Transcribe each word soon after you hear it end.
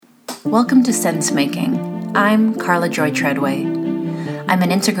Welcome to Sense Making. I'm Carla Joy Treadway. I'm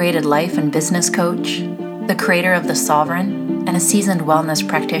an integrated life and business coach, the creator of The Sovereign, and a seasoned wellness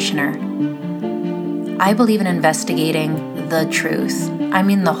practitioner. I believe in investigating the truth. I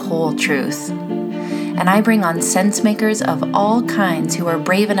mean the whole truth. And I bring on sense makers of all kinds who are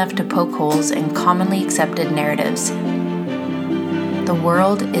brave enough to poke holes in commonly accepted narratives. The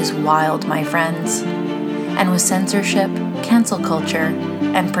world is wild, my friends. And with censorship, cancel culture,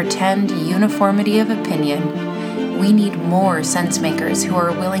 and pretend uniformity of opinion, we need more sense makers who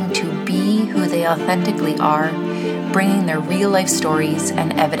are willing to be who they authentically are, bringing their real-life stories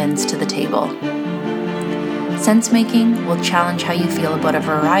and evidence to the table. Sense-making will challenge how you feel about a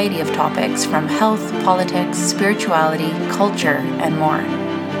variety of topics from health, politics, spirituality, culture, and more.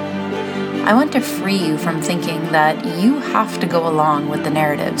 I want to free you from thinking that you have to go along with the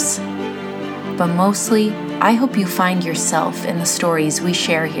narratives. But mostly, I hope you find yourself in the stories we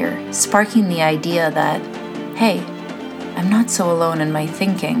share here, sparking the idea that, hey, I'm not so alone in my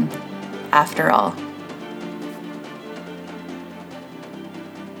thinking, after all.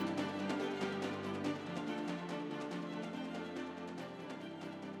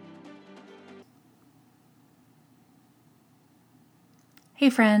 Hey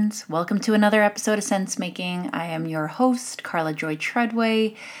friends, welcome to another episode of Sense Making. I am your host, Carla Joy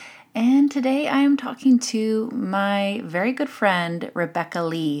Treadway, and today I am talking to my very good friend, Rebecca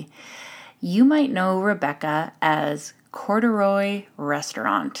Leigh. You might know Rebecca as Corduroy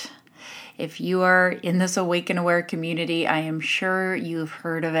Restaurant. If you are in this Awake and Aware community, I am sure you've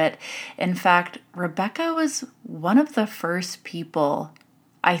heard of it. In fact, Rebecca was one of the first people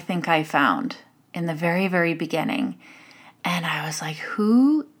I think I found in the very, very beginning. And I was like,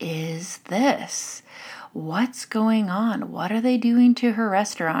 who is this? What's going on? What are they doing to her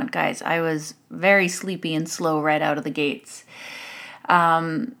restaurant? Guys, I was very sleepy and slow right out of the gates.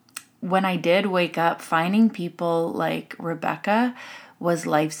 When I did wake up, finding people like Rebecca was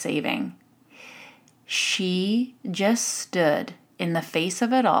life-saving. She just stood in the face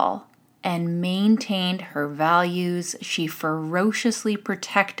of it all and maintained her values. She ferociously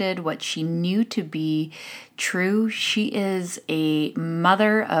protected what she knew to be true. She is a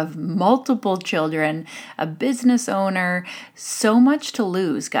mother of multiple children, a business owner, so much to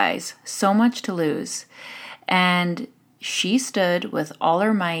lose, guys, so much to lose. And she stood with all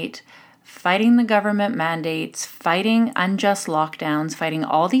her might, fighting the government mandates, fighting unjust lockdowns, fighting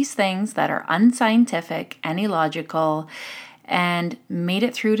all these things that are unscientific and illogical, and made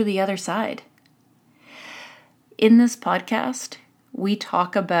it through to the other side. In this podcast, we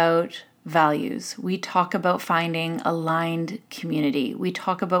talk about values. We talk about finding aligned community. We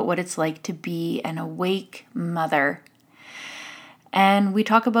talk about what it's like to be an awake mother. And we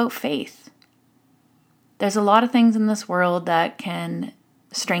talk about faith. There's a lot of things in this world that can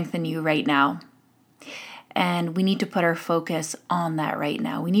strengthen you right now. And we need to put our focus on that right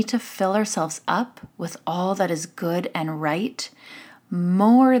now. We need to fill ourselves up with all that is good and right,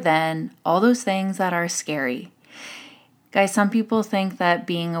 more than all those things that are scary. Guys, some people think that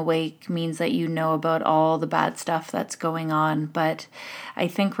being awake means that you know about all the bad stuff that's going on, but I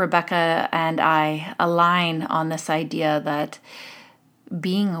think Rebecca and I align on this idea that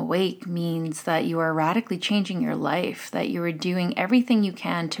being awake means that you are radically changing your life, that you are doing everything you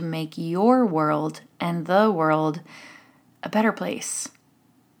can to make your world and the world a better place.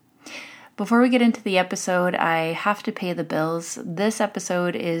 Before we get into the episode, I have to pay the bills. This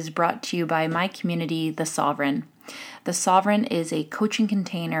episode is brought to you by my community, The Sovereign. The Sovereign is a coaching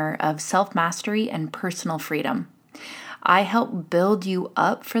container of self-mastery and personal freedom. I help build you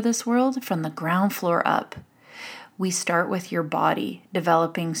up for this world from the ground floor up. We start with your body,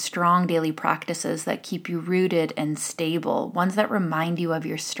 developing strong daily practices that keep you rooted and stable, ones that remind you of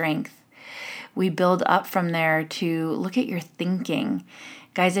your strength. We build up from there to look at your thinking.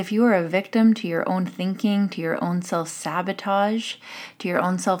 Guys, if you are a victim to your own thinking, to your own self-sabotage, to your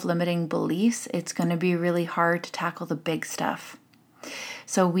own self-limiting beliefs, it's going to be really hard to tackle the big stuff.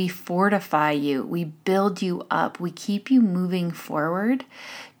 So we fortify you, we build you up, we keep you moving forward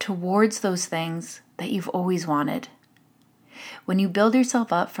towards those things that you've always wanted. When you build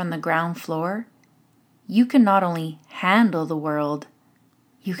yourself up from the ground floor, you can not only handle the world,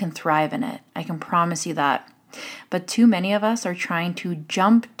 you can thrive in it. I can promise you that. But too many of us are trying to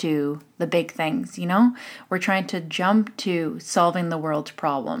jump to the big things, We're trying to jump to solving the world's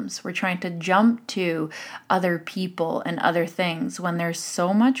problems. We're trying to jump to other people and other things when there's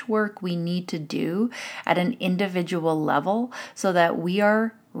so much work we need to do at an individual level so that we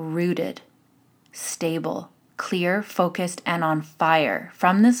are rooted, stable, clear, focused, and on fire.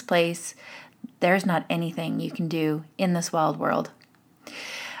 From this place, there's not anything you can do in this wild world.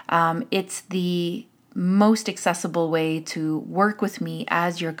 It's the most accessible way to work with me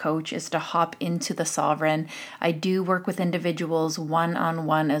as your coach is to hop into the Sovereign. I do work with individuals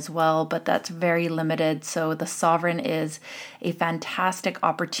one-on-one as well, but that's very limited. So the Sovereign is a fantastic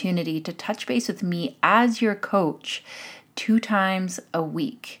opportunity to touch base with me as your coach 2 times a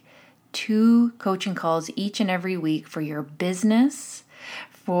week. 2 coaching calls each and every week for your business,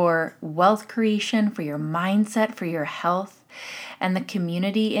 for wealth creation, for your mindset, for your health. And the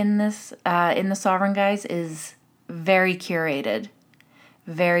community in this, in the Sovereign, guys, is very curated.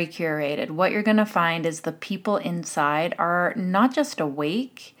 Very curated. What you're going to find is the people inside are not just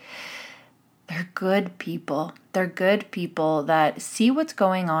awake, they're good people. They're good people that see what's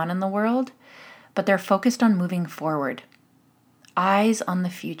going on in the world, but they're focused on moving forward. Eyes on the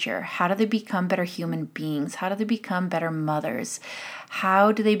future. How do they become better human beings? How do they become better mothers?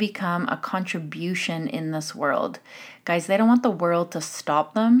 How do they become a contribution in this world? Guys, they don't want the world to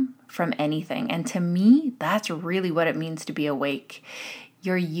stop them from anything. And to me, that's really what it means to be awake.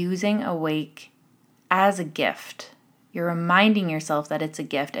 You're using awake as a gift. You're reminding yourself that it's a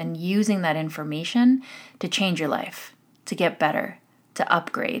gift and using that information to change your life, to get better, to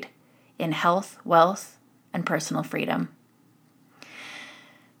upgrade in health, wealth, and personal freedom.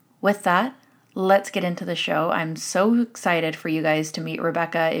 With that, let's get into the show. I'm so excited for you guys to meet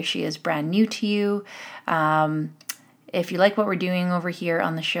Rebecca if she is brand new to you. If you like what we're doing over here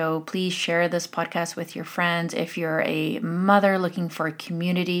on the show, please share this podcast with your friends. If you're a mother looking for a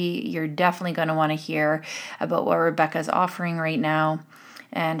community, you're definitely going to want to hear about what Rebecca's offering right now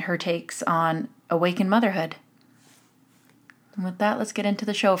and her takes on awakened motherhood. And with that, let's get into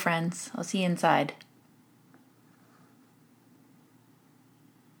the show, friends. I'll see you inside.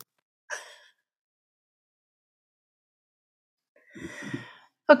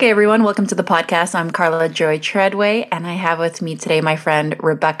 Okay, everyone, welcome to the podcast. I'm Carla Joy Treadway, and I have with me today my friend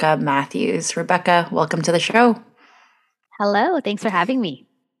Rebecca Matthews. Rebecca, welcome to the show. Hello, thanks for having me.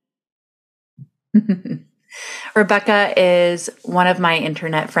 Rebecca is one of my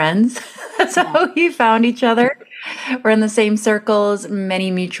internet friends. That's how we found each other. We're in the same circles,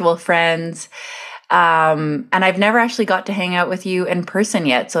 many mutual friends. And I've never actually got to hang out with you in person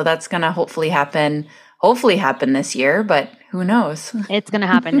yet. So that's going to hopefully happen this year, but who knows? It's going to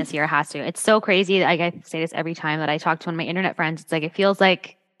happen this year. It has to. It's so crazy. Like I say this every time that I talk to one of my internet friends. It's like, it feels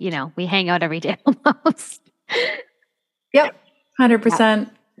like, we hang out every day almost. Yep.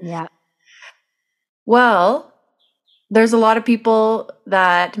 100%. Yeah. Well, there's a lot of people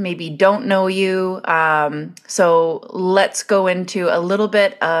that maybe don't know you. So let's go into a little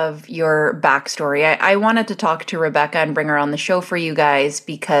bit of your backstory. I wanted to talk to Rebecca and bring her on the show for you guys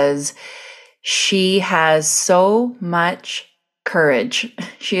because she has so much courage.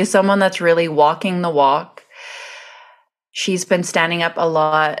 She is someone that's really walking the walk. She's been standing up a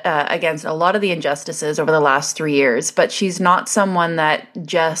lot against a lot of the injustices over the last 3 years, but she's not someone that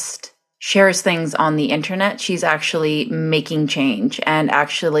just shares things on the internet. She's actually making change and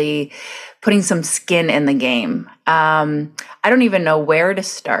actually putting some skin in the game. I don't even know where to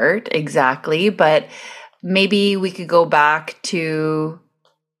start exactly, but maybe we could go back to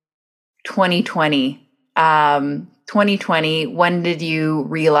 2020. 2020, when did you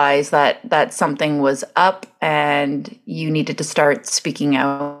realize that something was up and you needed to start speaking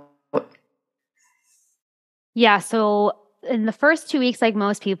out? Yeah. So in the first 2 weeks, like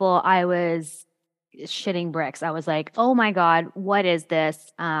most people, I was shitting bricks. I was like, oh my God, what is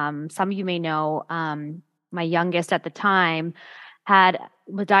this? Some of you may know, my youngest at the time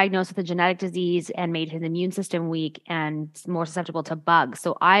was diagnosed with a genetic disease and made his immune system weak and more susceptible to bugs.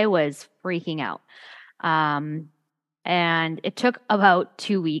 So I was freaking out. And it took about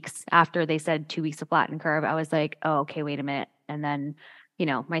 2 weeks after they said 2 weeks to flatten curve. I was like, oh, okay, wait a minute. And then,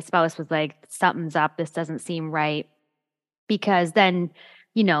 my spouse was like, something's up. This doesn't seem right. Because then,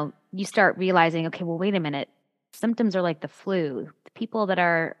 you start realizing, okay, well, wait a minute. Symptoms are like the flu. The people that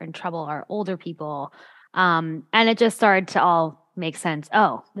are in trouble are older people. And it just started to all make sense.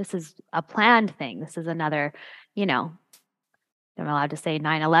 Oh, this is a planned thing. This is another, I'm allowed to say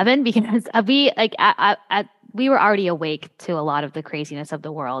 9/11 because we were already awake to a lot of the craziness of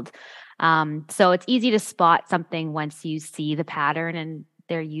the world. So it's easy to spot something once you see the pattern and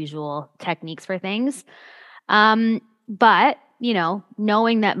their usual techniques for things. But,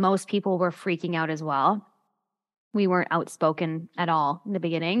 knowing that most people were freaking out as well, we weren't outspoken at all in the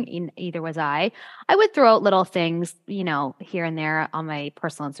beginning. Either was I. I would throw out little things, here and there on my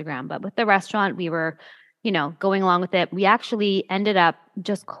personal Instagram. But with the restaurant, we were, going along with it. We actually ended up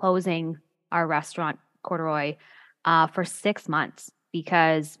just closing our restaurant, Corduroy, for 6 months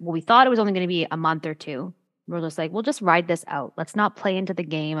because we thought it was only going to be a month or two. we're just like, we'll just ride this out. Let's not play into the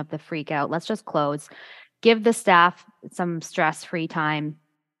game of the freak out. Let's just close, give the staff some stress-free time.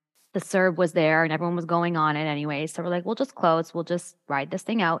 The serve was there and everyone was going on it anyway. So we're like, we'll just close. We'll just ride this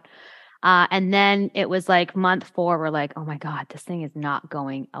thing out. And then it was like month 4, we're like, oh my God, this thing is not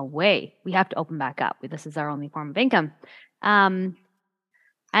going away. We have to open back up. This is our only form of income. And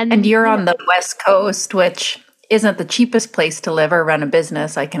you're on the West Coast, which isn't the cheapest place to live or run a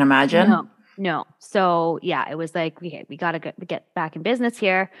business, I can imagine. No. So yeah, it was like, we got to get back in business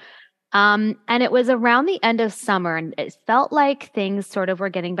here. And it was around the end of summer and it felt like things sort of were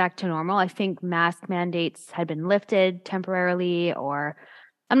getting back to normal. I think mask mandates had been lifted temporarily, or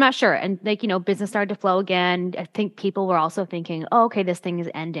I'm not sure. And like, business started to flow again. I think people were also thinking, oh, okay, this thing is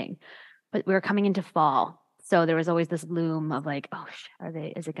ending, but we were coming into fall. So there was always this loom of like, oh,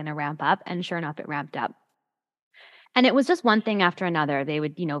 is it going to ramp up? And sure enough, it ramped up. And it was just one thing after another. They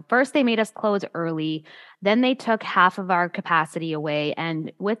would, first they made us close early. Then they took half of our capacity away.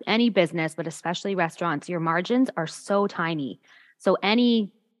 And with any business, but especially restaurants, your margins are so tiny. So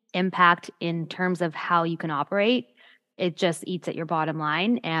any impact in terms of how you can operate, it just eats at your bottom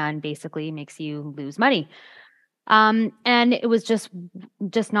line and basically makes you lose money. And it was just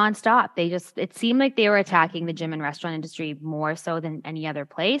nonstop. It seemed like they were attacking the gym and restaurant industry more so than any other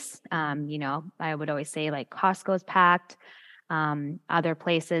place. I would always say like Costco's packed. Other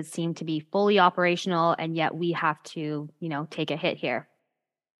places seem to be fully operational, and yet we have to, take a hit here.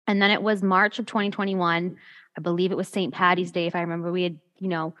 And then it was March of 2021. I believe it was St. Patty's Day. If I remember, we had,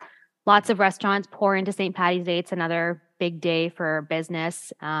 lots of restaurants pour into St. Patty's Day. It's another big day for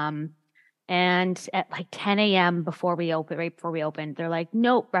business. And at like 10 a.m. right before we opened, they're like,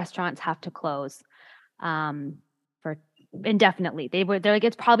 nope, restaurants have to close for indefinitely. They're like,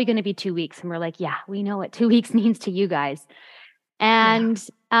 it's probably going to be 2 weeks. And we're like, yeah, we know what 2 weeks means to you guys. And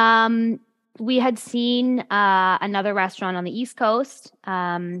we had seen another restaurant on the East Coast.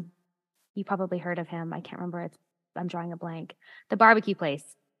 You probably heard of him. I can't remember. I'm drawing a blank. The barbecue place.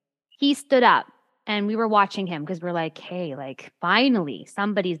 He stood up. And we were watching him because we're like, hey, like finally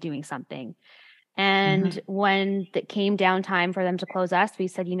somebody's doing something. And when it came down time for them to close us, we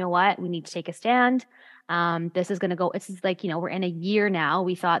said, you know what? We need to take a stand. This is going to go. It's like, we're in a year now.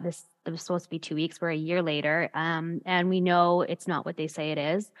 We thought it was supposed to be 2 weeks. We're a year later. And we know it's not what they say it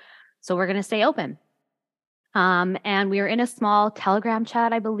is. So we're going to stay open. And we were in a small Telegram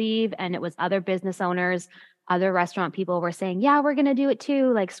chat, I believe, and it was other business owners. Other restaurant people were saying, yeah, we're going to do it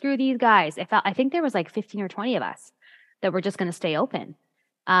too. Like, screw these guys. I think there was like 15 or 20 of us that were just going to stay open.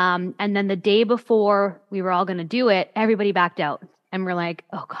 And then the day before we were all going to do it, everybody backed out. And we're like,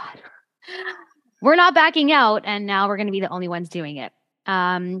 oh God, we're not backing out. And now we're going to be the only ones doing it.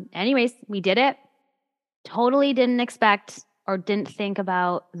 Anyways, we did it. Totally didn't expect or didn't think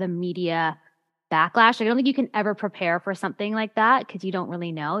about the media backlash. I don't think you can ever prepare for something like that because you don't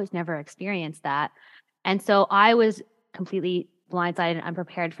really know. You've never experienced that. And so I was completely blindsided and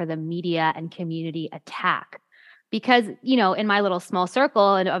unprepared for the media and community attack because, in my little small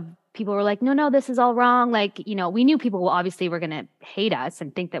circle and of people were like, no, this is all wrong. Like, we knew people obviously were going to hate us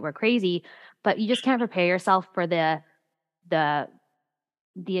and think that we're crazy, but you just can't prepare yourself for the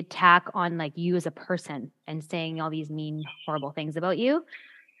attack on like you as a person and saying all these mean, horrible things about you.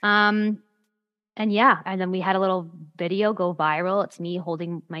 And then we had a little video go viral. It's me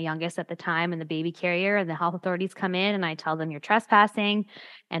holding my youngest at the time in the baby carrier, and the health authorities come in and I tell them you're trespassing.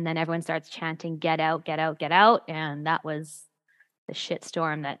 And then everyone starts chanting, get out, get out, get out. And that was the shit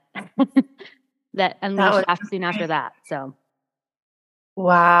storm that that unleashed soon after that. So.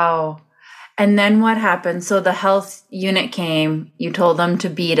 Wow. And then what happened? So the health unit came, you told them to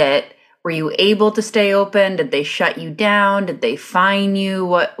beat it. Were you able to stay open? Did they shut you down? Did they fine you?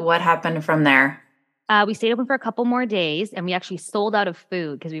 What happened from there? We stayed open for a couple more days and we actually sold out of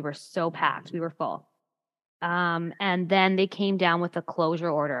food because we were so packed. We were full. And then they came down with a closure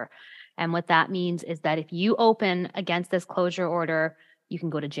order. And what that means is that if you open against this closure order, you can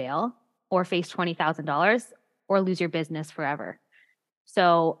go to jail or face $20,000 or lose your business forever.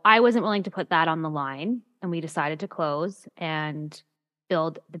 So I wasn't willing to put that on the line, and we decided to close and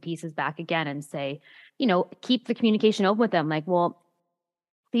build the pieces back again and say, keep the communication open with them. Like, well,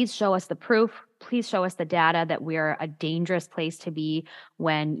 please show us the proof. Please show us the data that we're a dangerous place to be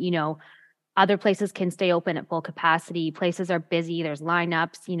when, other places can stay open at full capacity. Places are busy. There's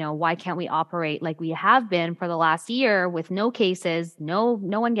lineups. Why can't we operate like we have been for the last year with no cases, no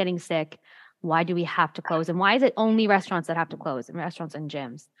one getting sick? Why do we have to close? And why is it only restaurants that have to close, and restaurants and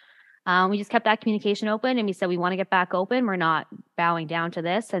gyms? We just kept that communication open and we said, we want to get back open. We're not bowing down to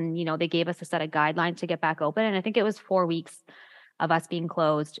this. And, they gave us a set of guidelines to get back open. And I think it was 4 weeks of us being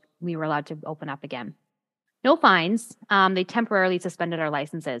closed, we were allowed to open up again. No fines. They temporarily suspended our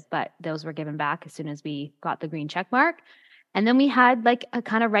licenses, but those were given back as soon as we got the green check mark. And then we had like a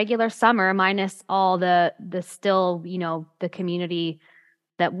kind of regular summer minus all the still, the community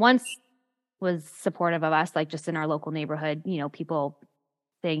that once was supportive of us, like just in our local neighborhood, people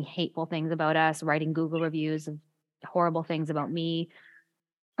saying hateful things about us, writing Google reviews of horrible things about me,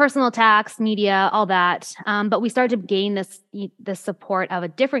 personal attacks, media, all that. But we started to gain the support of a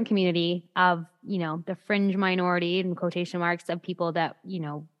different community of, the fringe minority in quotation marks of people that,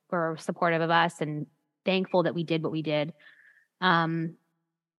 were supportive of us and thankful that we did what we did. And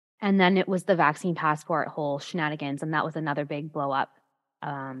then it was the vaccine passport whole shenanigans. And that was another big blow up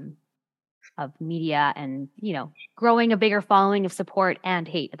of media and, growing a bigger following of support and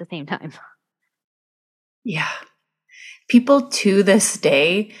hate at the same time. Yeah. People to this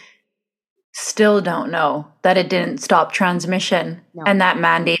day still don't know that it didn't stop transmission and that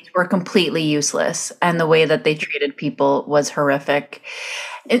mandates were completely useless and the way that they treated people was horrific.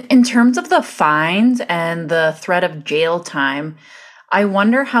 In terms of the fines and the threat of jail time, I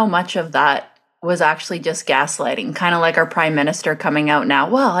wonder how much of that was actually just gaslighting, kind of like our prime minister coming out now.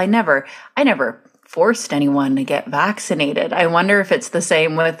 Well, I never forced anyone to get vaccinated. I wonder if it's the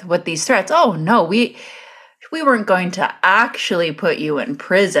same with these threats. Oh no, we weren't going to actually put you in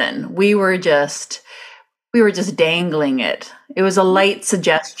prison. We were just dangling it. It was a light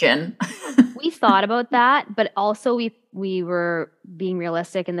suggestion. We thought about that, but also we were being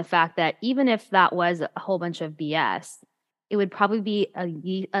realistic in the fact that even if that was a whole bunch of BS, it would probably be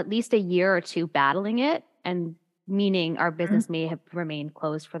at least a year or two battling it, and meaning our business may have remained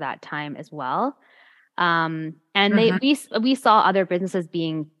closed for that time as well. And we saw other businesses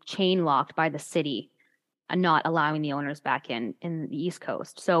being chain locked by the city and not allowing the owners back in the East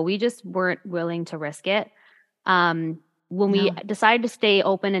Coast. So we just weren't willing to risk it. When we decided to stay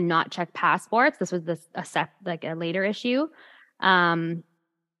open and not check passports, this was a later issue.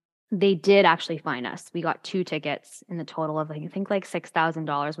 They did actually fine us. We got 2 tickets in the total of I think like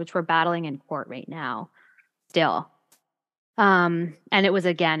 $6,000, which we're battling in court right now still. And it was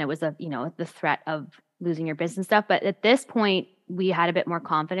the threat of losing your business stuff. But at this point, we had a bit more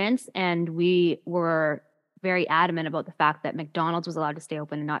confidence, and we were very adamant about the fact that McDonald's was allowed to stay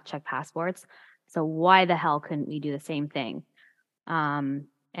open and not check passports. So why the hell couldn't we do the same thing?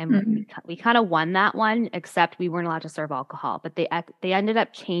 We kind of won that one, except we weren't allowed to serve alcohol. But they ended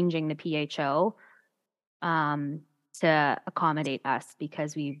up changing the PHO to accommodate us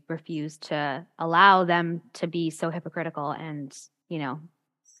because we refused to allow them to be so hypocritical and,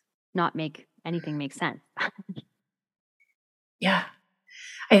 not make anything make sense. Yeah.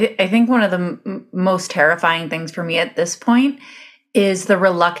 I think one of the most terrifying things for me at this point is the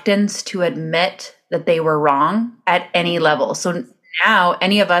reluctance to admit that they were wrong at any level. So now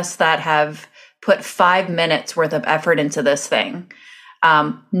any of us that have put 5 minutes worth of effort into this thing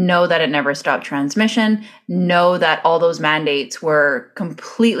know that it never stopped transmission, know that all those mandates were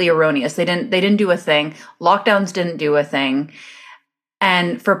completely erroneous. They didn't do a thing. Lockdowns didn't do a thing.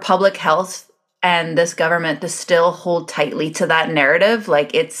 And for public health and this government to still hold tightly to that narrative,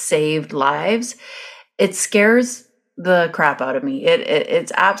 like it saved lives, it scares the crap out of me.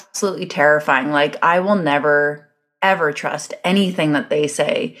 It's absolutely terrifying. Like I will never, ever trust anything that they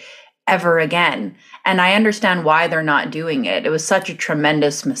say ever again. And I understand why they're not doing it. It was such a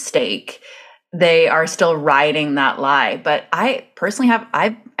tremendous mistake. They are still riding that lie. But I personally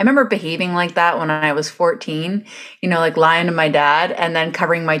I remember behaving like that when I was 14, like lying to my dad and then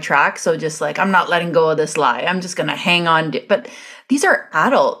covering my tracks. So just like, I'm not letting go of this lie. I'm just going to hang on. But these are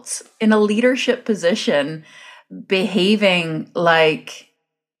adults in a leadership position behaving like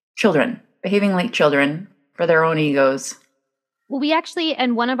children for their own egos. Well, we actually,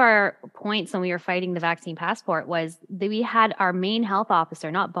 and one of our points when we were fighting the vaccine passport was that we had our main health officer,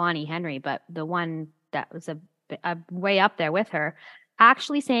 not Bonnie Henry, but the one that was a way up there with her,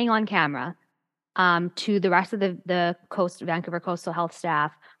 actually saying on camera to the rest of the Vancouver Coastal Health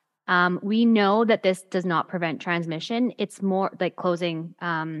staff, we know that this does not prevent transmission. It's more like closing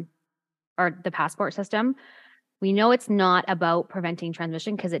or the passport system. We know it's not about preventing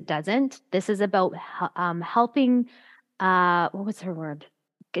transmission because it doesn't. This is about helping. What was her word?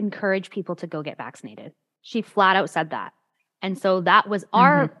 Encourage people to go get vaccinated. She flat out said that. And so that was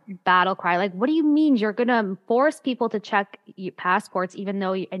our battle cry. Like, what do you mean you're going to force people to check passports, even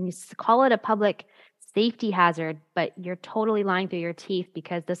though you call it a public safety hazard, but you're totally lying through your teeth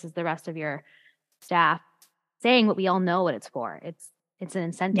because this is the rest of your staff saying what we all know what it's for. It's an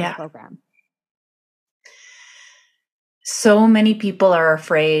incentive program. So many people are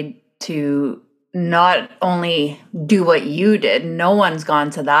afraid to not only do what you did, no one's gone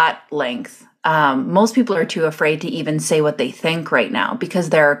to that length. Most people are too afraid to even say what they think right now because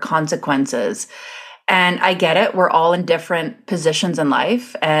there are consequences. And I get it. We're all in different positions in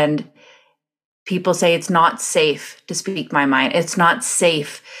life. And people say it's not safe to speak my mind. It's not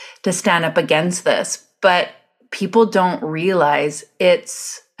safe to stand up against this. But people don't realize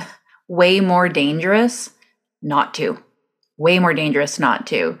it's way more dangerous not to. Way more dangerous not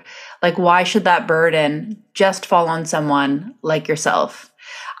to. Like, why should that burden just fall on someone like yourself?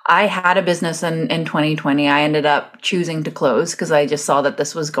 I had a business in 2020. I ended up choosing to close because I just saw that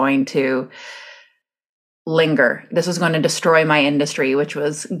this was going to linger. This was going to destroy my industry, which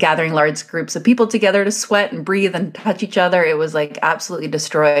was gathering large groups of people together to sweat and breathe and touch each other. It was like absolutely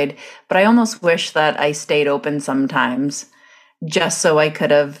destroyed. But I almost wish that I stayed open sometimes just so I could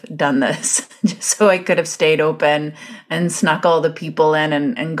have done this, just so I could have stayed open and snuck all the people in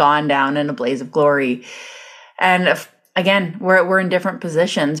and gone down in a blaze of glory. And again, we're in different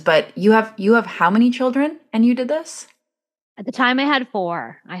positions, but you have how many children and you did this? At the time I had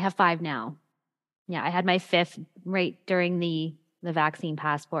 4. I have 5 now. Yeah, I had my 5th right during the vaccine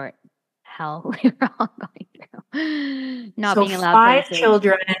passport hell we were all going through. Not being allowed 5 places.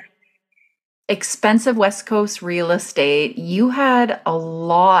 children, expensive West Coast real estate. You had a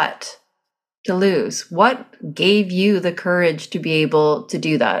lot to lose. What gave you the courage to be able to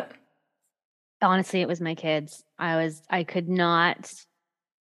do that? Honestly, it was my kids. I could not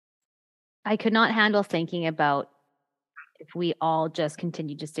handle thinking about if we all just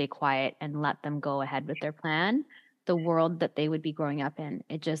continued to stay quiet and let them go ahead with their plan, the world that they would be growing up in.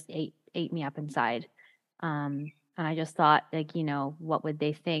 It just ate me up inside. And I just thought, like, what would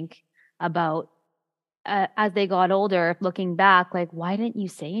they think about as they got older, looking back, like, why didn't you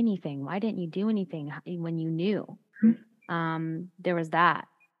say anything? Why didn't you do anything when you knew? There was that.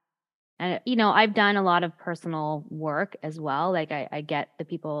 And, I've done a lot of personal work as well. Like I get the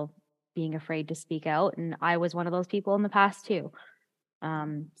people being afraid to speak out. And I was one of those people in the past too.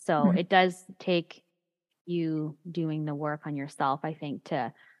 So it does take you doing the work on yourself, I think,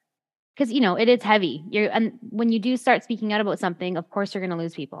 because it is heavy. And when you do start speaking out about something, of course you're going to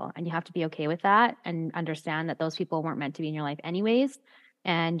lose people, and you have to be okay with that and understand that those people weren't meant to be in your life anyways.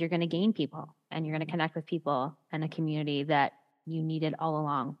 And you're going to gain people, and you're going to connect with people and a community that you needed all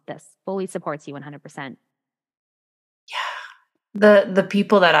along that fully supports you 100%. Yeah. The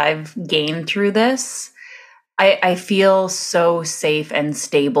people that I've gained through this, I feel so safe and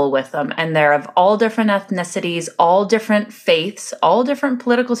stable with them. And they're of all different ethnicities, all different faiths, all different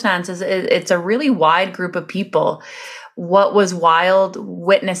political stances. It's a really wide group of people. What was wild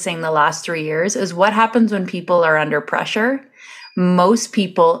witnessing the last 3 years is what happens when people are under pressure. Most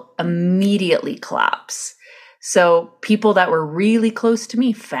people immediately collapse. So people that were really close to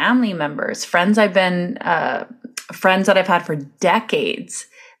me, family members, friends that I've had for decades,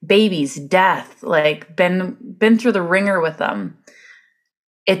 babies, death, like been through the ringer with them.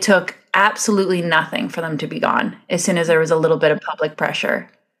 It took absolutely nothing for them to be gone as soon as there was a little bit of public pressure.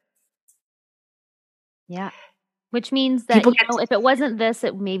 Yeah. Which means that if it wasn't this,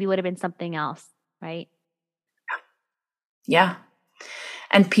 it maybe would have been something else, right? Yeah.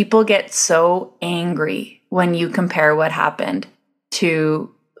 And people get so angry when you compare what happened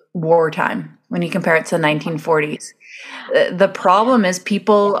to wartime, when you compare it to the 1940s. The problem is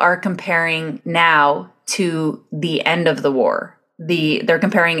people are comparing now to the end of the war. They're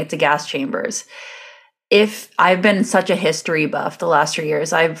comparing it to gas chambers. If I've been such a history buff the last 3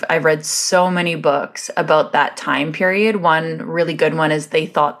 years, I've read so many books about that time period. One really good one is They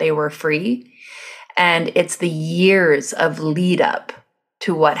Thought They Were Free. And it's the years of lead up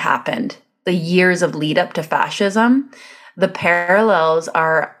to what happened, the years of lead up to fascism. The parallels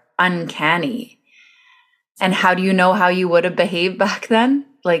are uncanny. And how do you know how you would have behaved back then?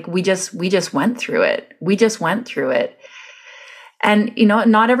 Like we just went through it. We just went through it. And,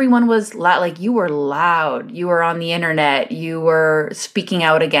 not everyone was like you were loud. You were on the internet. You were speaking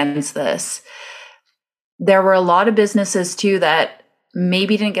out against this. There were a lot of businesses too that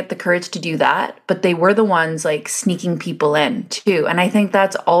maybe didn't get the courage to do that, but they were the ones like sneaking people in too. And I think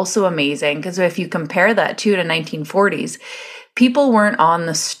that's also amazing because if you compare that to the 1940s, people weren't on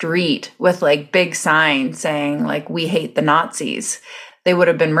the street with like big signs saying like, we hate the Nazis. They would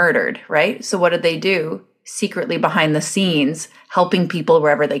have been murdered, right? So what did they do? Secretly behind the scenes, helping people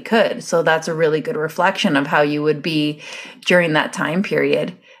wherever they could. So that's a really good reflection of how you would be during that time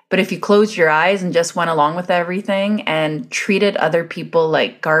period. But if you closed your eyes and just went along with everything and treated other people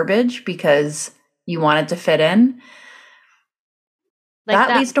like garbage because you wanted to fit in. Like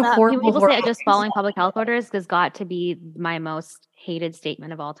that leads to horrible, people say horrible just following public health orders has got to be my most hated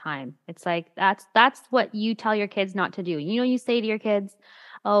statement of all time. It's like that's what you tell your kids not to do. You say to your kids,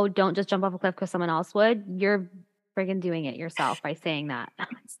 "Oh, don't just jump off a cliff because someone else would." You're friggin' doing it yourself by saying that.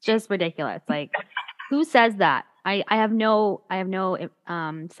 It's just ridiculous. Like, who says that? I have no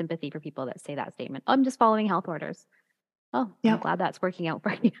sympathy for people that say that statement. "Oh, I'm just following health orders." Oh, I'm Yep. glad that's working out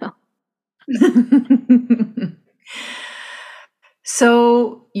for you.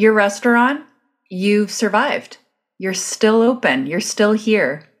 So your restaurant, you've survived. You're still open. You're still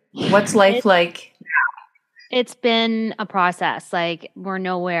here. What's life like? It's been a process. Like, we're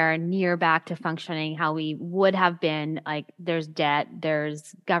nowhere near back to functioning how we would have been. Like, there's debt,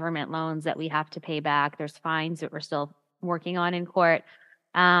 there's government loans that we have to pay back, there's fines that we're still working on in court.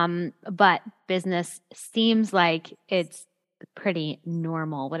 But business seems like it's pretty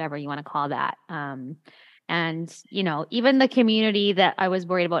normal, whatever you want to call that. And even the community that I was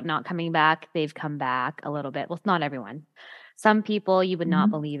worried about not coming back, they've come back a little bit. Well, it's not everyone. Some people, you would not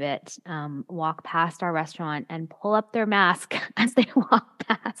Mhm. believe it, walk past our restaurant and pull up their mask as they walk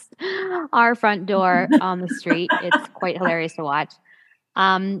past our front door on the street. It's quite hilarious to watch.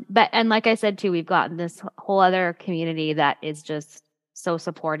 And like I said too, we've gotten this whole other community that is just so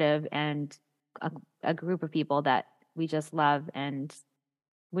supportive, and a group of people that we just love and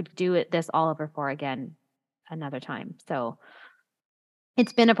would do this all over for again another time. So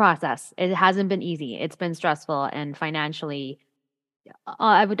it's been a process. It hasn't been easy. It's been stressful and financially,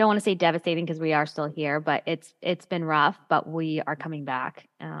 don't want to say devastating because we are still here, but it's been rough. But we are coming back,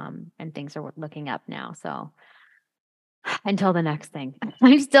 and things are looking up now. So until the next thing,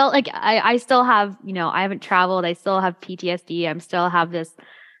 I'm still like I still have I haven't traveled. I still have PTSD.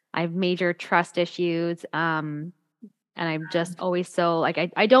 I have major trust issues. And I'm just always so like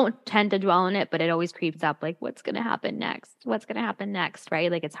I don't tend to dwell on it, but it always creeps up. Like, what's gonna happen next? What's gonna happen next? Right?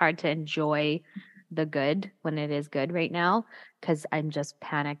 Like, it's hard to enjoy the good when it is good right now because I'm just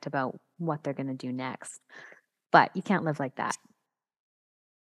panicked about what they're gonna do next. But you can't live like that.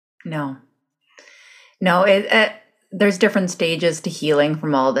 No, no, there's different stages to healing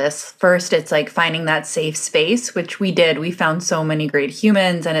from all this. First, it's like finding that safe space, which we did. We found so many great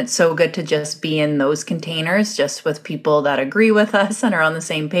humans, and it's so good to just be in those containers, just with people that agree with us and are on the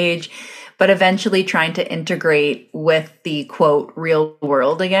same page. But eventually trying to integrate with the quote real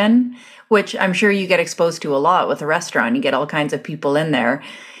world again, which I'm sure you get exposed to a lot with a restaurant. You get all kinds of people in there.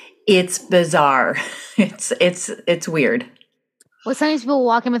 It's bizarre. It's weird. Well, sometimes people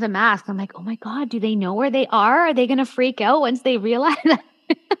walk in with a mask. I'm like, oh my God, do they know where they are? Are they going to freak out once they realize that?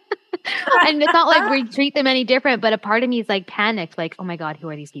 And it's not like we treat them any different, but a part of me is like panicked, like, oh my God, who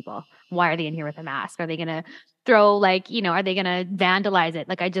are these people? Why are they in here with a mask? Are they going to throw are they going to vandalize it?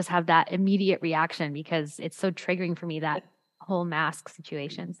 Like, I just have that immediate reaction because it's so triggering for me, that whole mask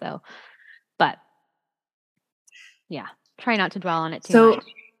situation. So, but yeah, try not to dwell on it too much.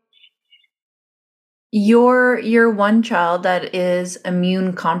 Your one child that is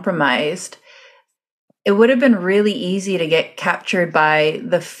immune compromised, it would have been really easy to get captured by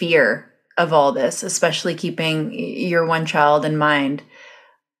the fear of all this, especially keeping your one child in mind.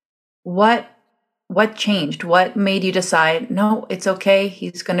 What changed? What made you decide, no, it's okay,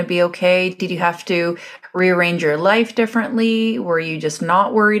 he's going to be okay? Did you have to rearrange your life differently? Were you just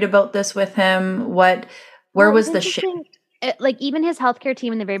not worried about this with him? Where was the shift? Like, even his healthcare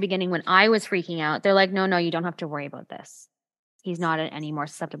team in the very beginning, when I was freaking out, they're like, no, you don't have to worry about this. He's not any more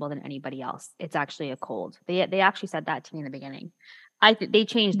susceptible than anybody else. It's actually a cold. They actually said that to me in the beginning. They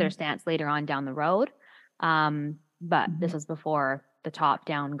changed their stance later on down the road. But this was before the top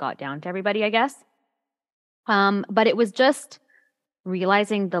down got down to everybody, I guess. But it was just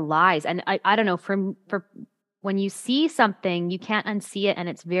realizing the lies. And I don't know, for when you see something, you can't unsee it. And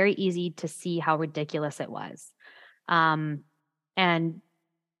it's very easy to see how ridiculous it was. And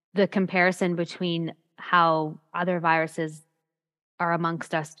the comparison between how other viruses are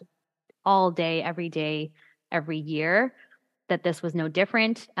amongst us all day, every year, that this was no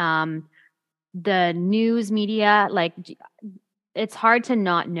different. The news media, like, it's hard to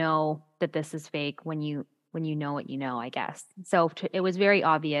not know that this is fake when you know what you know, I guess. So it was very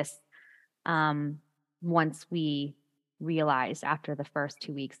obvious once we realized after the first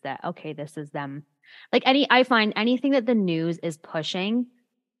 2 weeks that, okay, this is them. Like, I find anything that the news is pushing,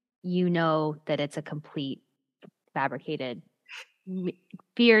 that it's a complete fabricated,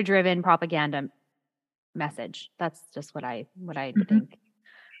 fear-driven propaganda message. That's just what I think.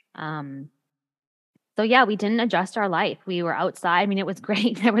 So yeah, we didn't adjust our life. We were outside. I mean, it was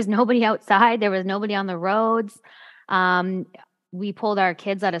great. There was nobody outside. There was nobody on the roads. We pulled our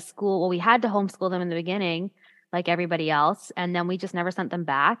kids out of school. Well, we had to homeschool them in the beginning. like everybody else. And then we just never sent them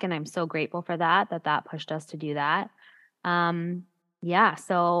back. And I'm so grateful for that pushed us to do that. Yeah.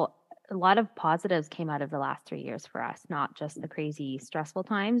 So a lot of positives came out of the last 3 years for us, not just the crazy stressful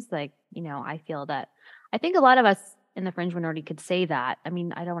times. Like, I think a lot of us in the fringe minority could say that. I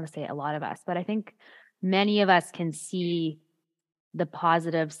mean, I don't want to say a lot of us, but I think many of us can see the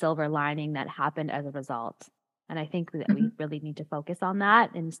positive silver lining that happened as a result. And I think that we really need to focus on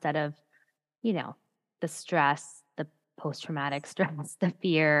that instead of, you know, the stress, the post-traumatic stress, the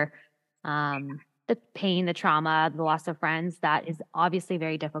fear, the pain, the trauma, the loss of friends. That is obviously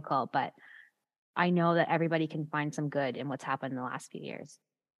very difficult, but I know that everybody can find some good in what's happened in the last few years.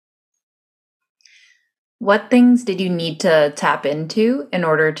 What things did you need to tap into in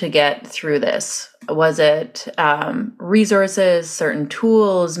order to get through this? Was it resources, certain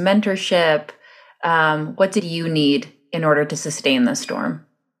tools, mentorship? What did you need in order to sustain the storm?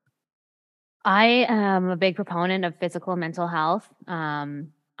 I am a big proponent of physical and mental health.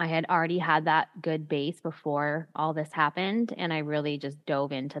 I had already had that good base before all this happened, and I really just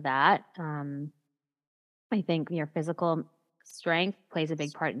dove into that. I think your physical strength plays a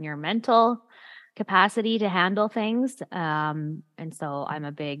big part in your mental capacity to handle things. And so I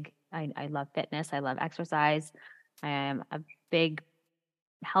love fitness. I love exercise. I am a big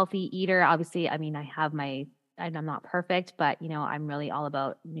healthy eater. Obviously, I mean, I'm not perfect, but I'm really all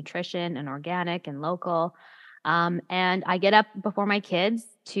about nutrition and organic and local. And I get up before my kids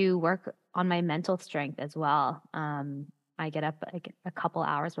to work on my mental strength as well. I get up like a couple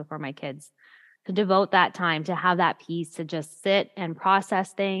hours before my kids to devote that time to have that peace to just sit and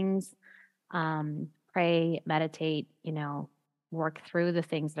process things, pray, meditate, work through the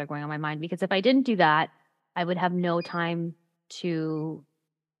things that are going on in my mind. Because if I didn't do that, I would have no time to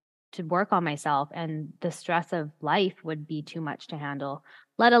work on myself, and the stress of life would be too much to handle,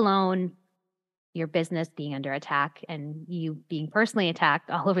 let alone your business being under attack and you being personally attacked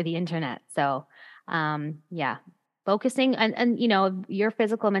all over the internet. So, yeah, focusing and your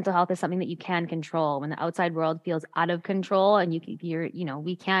physical and mental health is something that you can control. When the outside world feels out of control and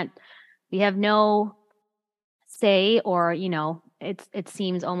we have no say, or it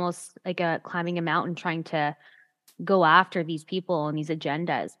seems almost like climbing a mountain trying to go after these people and these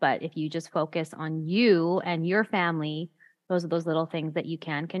agendas. But if you just focus on you and your family, those are those little things that you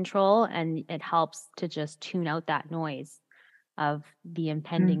can control. And it helps to just tune out that noise of the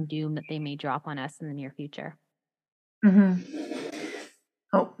impending doom that they may drop on us in the near future.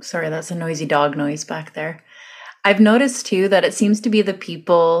 Oh, sorry, that's a noisy dog noise back there. I've noticed too that it seems to be the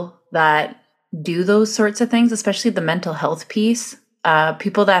people that do those sorts of things, especially the mental health piece,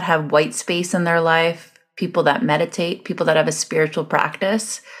 people that have white space in their life, people that meditate, people that have a spiritual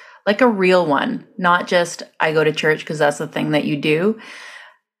practice, like a real one, not just I go to church because that's the thing that you do.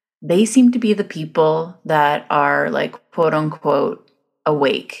 They seem to be the people that are like, quote unquote,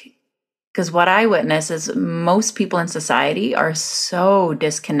 awake. Because what I witness is most people in society are so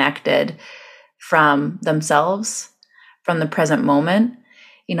disconnected from themselves, from the present moment.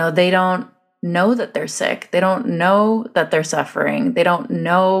 They don't know that they're sick. They don't know that they're suffering. They don't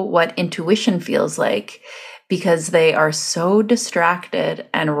know what intuition feels like because they are so distracted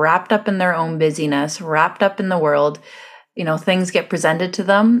and wrapped up in their own busyness, wrapped up in the world. Things get presented to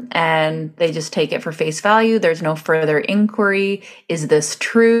them and they just take it for face value. There's no further inquiry. Is this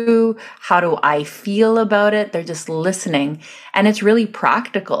true? How do I feel about it? They're just listening. And it's really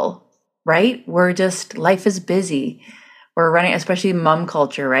practical, right? Life is busy. We're running, especially mom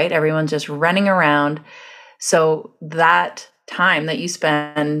culture, right? Everyone's just running around. So that time that you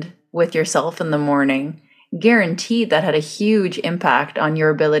spend with yourself in the morning, guaranteed that had a huge impact on your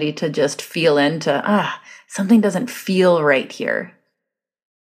ability to just feel into, something doesn't feel right here.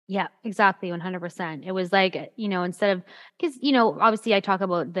 Yeah, exactly. 100%. It was like, instead of, because, obviously I talk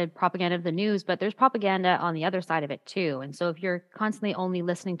about the propaganda of the news, but there's propaganda on the other side of it too. And so if you're constantly only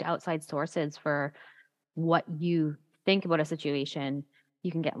listening to outside sources for what you think about a situation,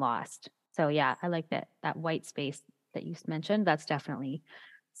 you can get lost. So yeah, I like that white space that you mentioned. That's definitely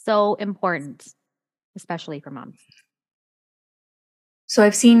so important, especially for moms. So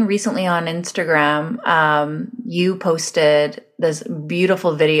I've seen recently on Instagram, you posted this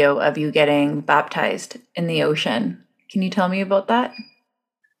beautiful video of you getting baptized in the ocean. Can you tell me about that?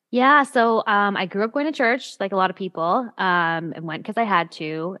 Yeah, so I grew up going to church like a lot of people, and went because I had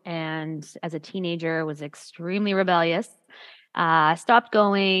to. And as a teenager, was extremely rebellious. Stopped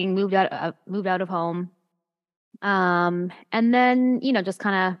going, moved out of home, and then just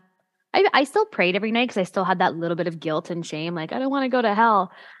kind of I still prayed every night because I still had that little bit of guilt and shame, like I don't want to go to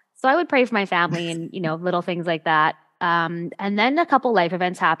hell. So I would pray for my family and little things like that. And then a couple life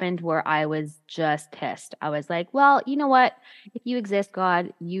events happened where I was just pissed. I was like, well, you know what? If you exist,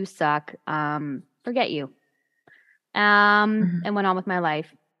 God, you suck. Forget you. And went on with my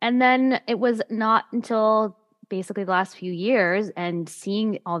life. And then it was not until basically the last few years and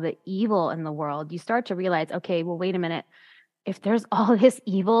seeing all the evil in the world, you start to realize, okay, well, wait a minute. If there's all this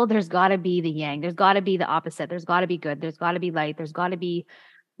evil, there's got to be the yang. There's got to be the opposite. There's got to be good. There's got to be light. There's got to be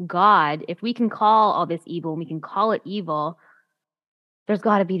God. If we can call all this evil and we can call it evil, there's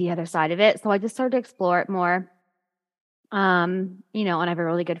got to be the other side of it. So I just started to explore it more. And I have a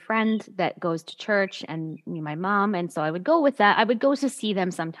really good friend that goes to church and my mom. And so I would go with that. I would go to see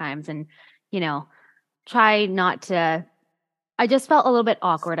them sometimes and, try not to, I just felt a little bit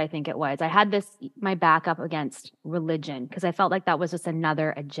awkward. I think it was, I had my back up against religion because I felt like that was just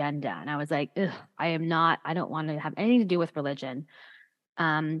another agenda. And I was like, I don't want to have anything to do with religion.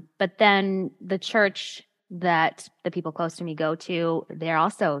 But then the church that the people close to me go to, they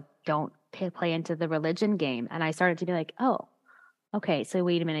also don't play into the religion game. And I started to be like, oh, okay, so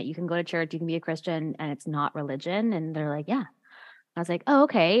wait a minute, you can go to church, you can be a Christian and it's not religion. And they're like, yeah. I was like, oh,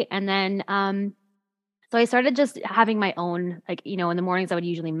 okay. And then, so I started just having my own, like, in the mornings I would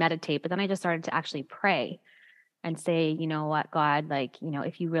usually meditate, but then I just started to actually pray and say, you know what, God, like,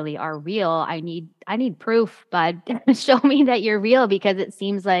 if you really are real, I need proof, bud. Show me that you're real, because it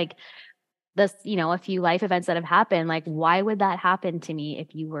seems like this, a few life events that have happened, like, why would that happen to me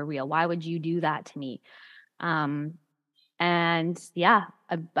if you were real? Why would you do that to me? And yeah,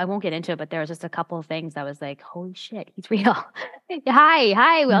 I won't get into it, but there was just a couple of things that was like, holy shit, he's real.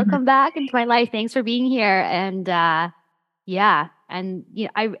 Hi, welcome back into my life. Thanks for being here. And yeah, and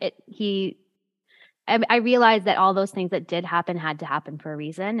I realized that all those things that did happen had to happen for a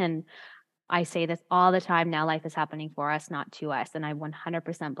reason. And I say this all the time now, life is happening for us, not to us. And I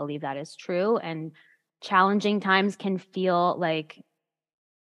 100% believe that is true. And challenging times can feel like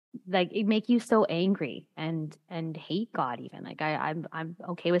it make you so angry and hate God even. Like I'm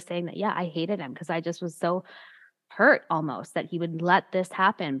okay with saying that, yeah, I hated him because I just was so hurt almost that he would let this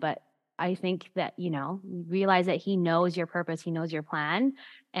happen. But I think that, realize that he knows your purpose, he knows your plan,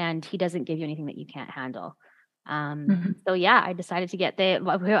 and he doesn't give you anything that you can't handle. So yeah, I decided to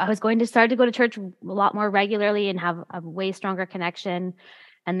I was going to start to go to church a lot more regularly and have a way stronger connection.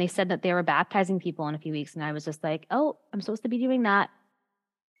 And they said that they were baptizing people in a few weeks. And I was just like, oh, I'm supposed to be doing that.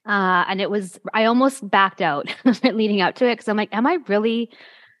 And I almost backed out leading up to it. Cause I'm like, am I really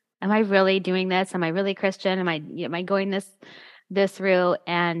doing this? Am I really Christian? Am I going this route?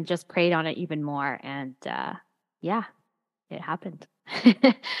 And just prayed on it even more. And, yeah, it happened.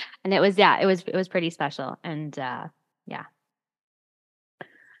 And it was pretty special. And, yeah.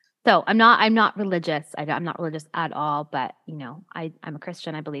 So I'm not religious. I'm not religious at all, but I'm a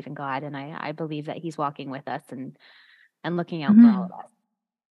Christian. I believe in God, and I believe that he's walking with us and looking out for all of us.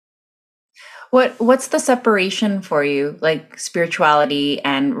 What's the separation for you, like spirituality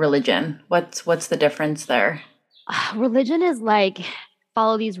and religion? What's the difference there? Religion is like,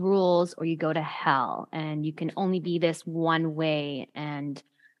 follow these rules or you go to hell, and you can only be this one way, and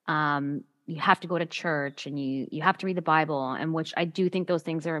you have to go to church, and you have to read the Bible, and which I do think those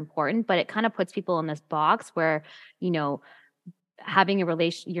things are important, but it kind of puts people in this box where having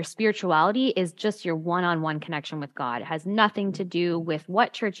your spirituality is just your one-on-one connection with God. It has nothing to do with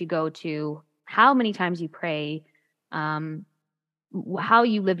what church you go to, how many times you pray, how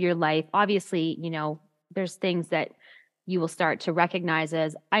you live your life. Obviously, there's things that you will start to recognize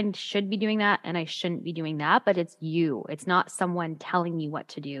as, I should be doing that and I shouldn't be doing that, but it's you. It's not someone telling you what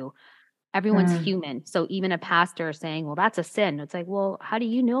to do. Everyone's human. So even a pastor saying, well, that's a sin. It's like, well, how do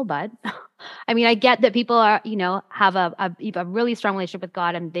you know, bud? I mean, I get that people are, have a really strong relationship with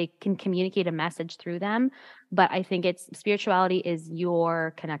God and they can communicate a message through them. But I think spirituality is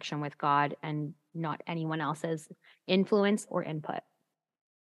your connection with God and not anyone else's influence or input.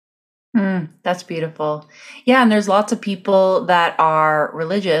 That's beautiful. Yeah, and there's lots of people that are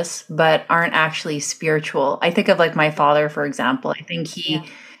religious but aren't actually spiritual. I think of like my father, for example. I think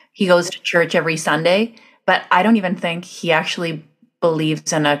he goes to church every Sunday, but I don't even think he actually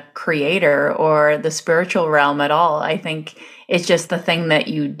believes in a creator or the spiritual realm at all. I think it's just the thing that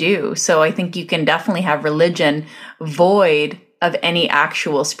you do. So I think you can definitely have religion void of any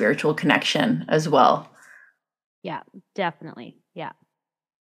actual spiritual connection as well. Yeah, definitely. Yeah.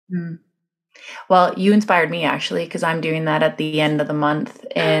 Well, you inspired me actually, because I'm doing that at the end of the month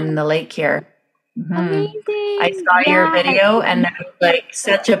in the lake here. Amazing. I saw your video and that was like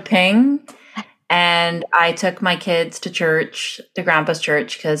such a ping. And I took my kids to church, to Grandpa's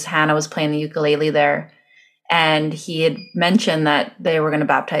church, because Hannah was playing the ukulele there. And he had mentioned that they were going to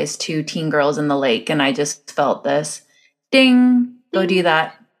baptize 2 teen girls in the lake. And I just felt this Ding. Go do Ding.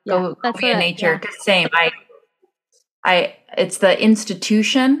 that. Yeah, Go that's be in what. nature. 'Cause same. It's the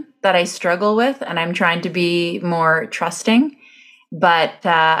institution that I struggle with, and I'm trying to be more trusting. But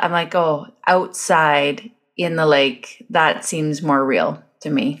I'm like, oh, outside in the lake, that seems more real to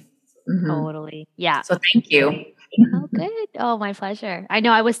me. Totally. Yeah. So thank you. Oh, good. Oh, my pleasure. I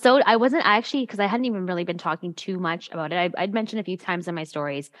know I wasn't actually, because I hadn't even really been talking too much about it. I'd mentioned a few times in my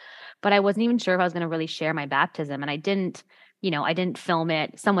stories, but I wasn't even sure if I was going to really share my baptism. And I didn't film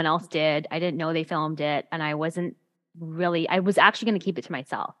it. Someone else did. I didn't know they filmed it. And I was actually going to keep it to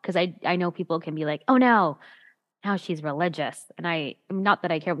myself because I know people can be like, oh no, now she's religious. And not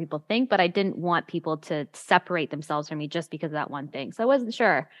that I care what people think, but I didn't want people to separate themselves from me just because of that one thing. So I wasn't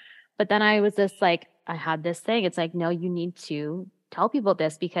sure. But then I was just like, I had this thing. It's like, no, you need to tell people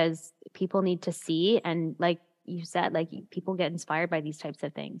this because people need to see. And like you said, like people get inspired by these types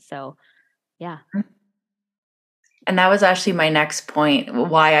of things. So yeah. And that was actually my next point.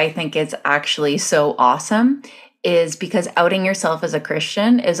 Why I think it's actually so awesome is because outing yourself as a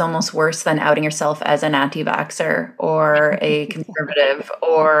Christian is almost worse than outing yourself as an anti-vaxxer or a conservative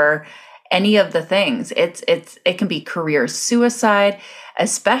or any of the things. It can be career suicide,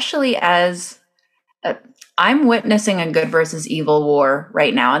 especially as I'm witnessing a good versus evil war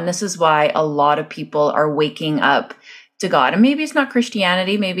right now. And this is why a lot of people are waking up to God. And maybe it's not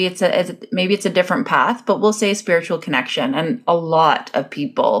Christianity, maybe it's a different path, but we'll say spiritual connection. And a lot of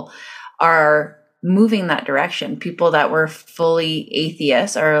people are moving that direction. People that were fully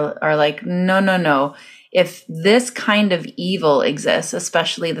atheists are like, no, no, no. If this kind of evil exists,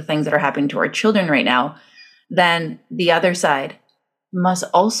 especially the things that are happening to our children right now, then the other side must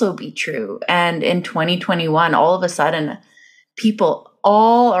also be true. And in 2021, all of a sudden, people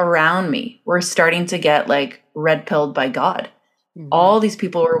all around me were starting to get like red pilled by God. Mm-hmm. All these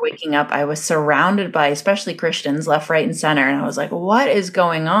people were waking up. I was surrounded by, especially Christians, left, right, and center. And I was like, what is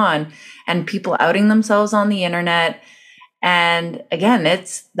going on? And people outing themselves on the internet. And again,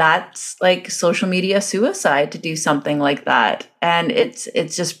 that's like social media suicide to do something like that. And it's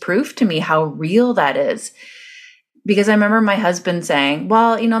just proof to me how real that is. Because I remember my husband saying,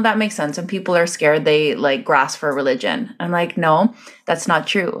 well, that makes sense. When people are scared, they like grasp for religion. I'm like, no, that's not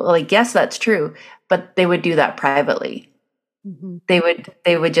true. Like, yes, that's true. But they would do that privately. Mm-hmm.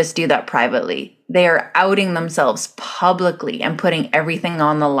 They would just do that privately. They are outing themselves publicly and putting everything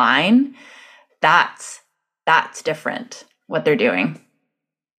on the line. That's different, what they're doing.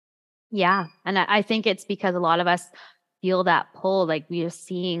 Yeah. And I think it's because a lot of us feel that pull, like we are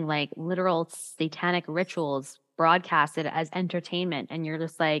seeing like literal satanic rituals broadcasted as entertainment, and you're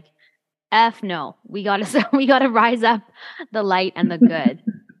just like, F no, we gotta rise up the light and the good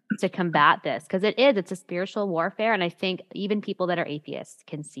to combat this, because it's a spiritual warfare. And I think even people that are atheists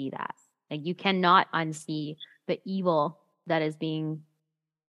can see that. Like you cannot unsee the evil that is being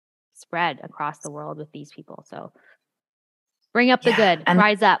spread across the world with these people. So bring up the good,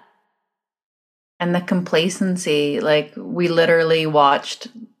 rise up. And the complacency, like we literally watched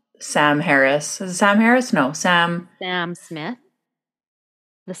Sam Harris. Is it Sam Harris? No, Sam Smith.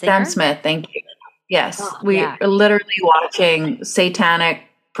 The singer? Sam Smith, thank you. Yes, we are literally watching satanic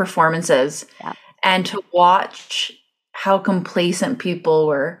performances, and to watch how complacent people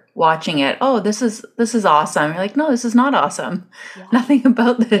were watching it. Oh, this is awesome. You're like, no, this is not awesome. Yeah. Nothing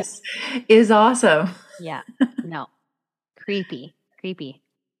about this is awesome. Yeah, no, creepy.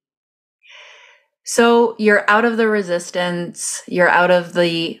 So you're out of the resistance. You're out of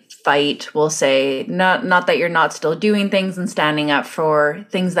the fight, we'll say. Not that you're not still doing things and standing up for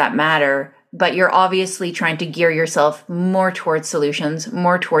things that matter, but you're obviously trying to gear yourself more towards solutions,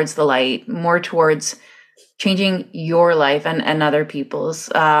 more towards the light, more towards changing your life and other people's.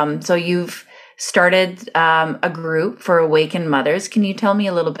 So you've started a group for awakened mothers. Can you tell me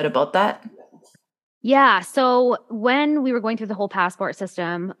a little bit about that? Yeah. So when we were going through the whole passport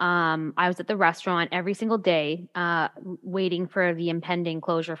system, I was at the restaurant every single day, waiting for the impending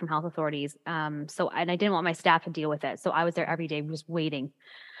closure from health authorities. And I didn't want my staff to deal with it. So I was there every day just waiting.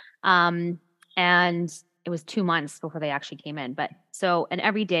 And it was 2 months before they actually came in. And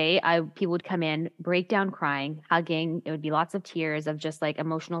every day people would come in, break down crying, hugging. It would be lots of tears of just like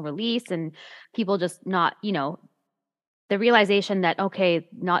emotional release, and people just not, the realization that, I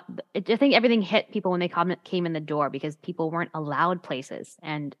think everything hit people when they came in the door, because people weren't allowed places,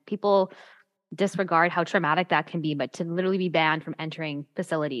 and people disregard how traumatic that can be. But to literally be banned from entering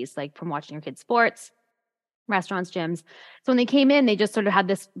facilities, like from watching your kids' sports, restaurants, gyms. So when they came in, they just sort of had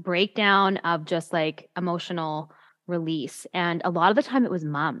this breakdown of just like emotional release. And a lot of the time it was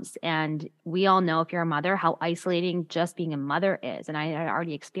moms. And we all know, if you're a mother, how isolating just being a mother is. And I had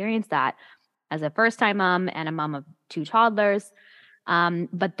already experienced that. as a first-time mom and a mom of 2 toddlers.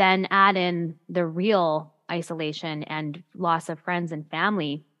 But then add in the real isolation and loss of friends and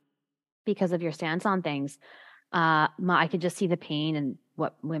family because of your stance on things. I could just see the pain and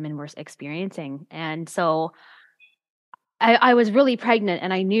what women were experiencing. And so I was really pregnant,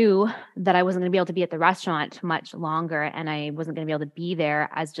 and I knew that I wasn't going to be able to be at the restaurant much longer, and I wasn't going to be able to be there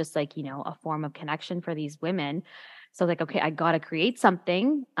as just like, a form of connection for these women. So like, okay, I got to create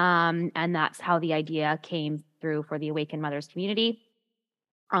something. And that's how the idea came through for the Awakened Mothers community.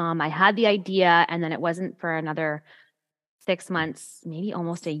 I had the idea, and then it wasn't for another 6 months, maybe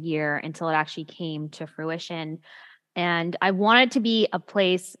almost a year, until it actually came to fruition. And I want it to be a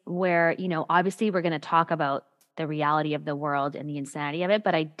place where, obviously we're going to talk about the reality of the world and the insanity of it,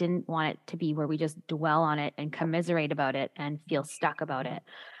 but I didn't want it to be where we just dwell on it and commiserate about it and feel stuck about it.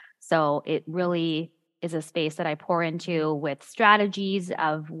 So it really is a space that I pour into with strategies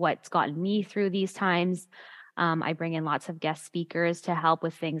of what's gotten me through these times. I bring in lots of guest speakers to help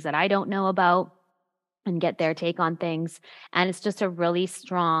with things that I don't know about and get their take on things. And it's just a really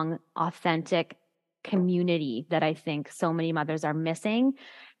strong, authentic community that I think so many mothers are missing.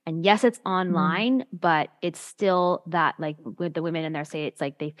 And yes, it's online, but it's still that, like with the women in there say, it's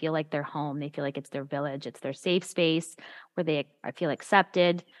like they feel like they're home. They feel like it's their village. It's their safe space where they feel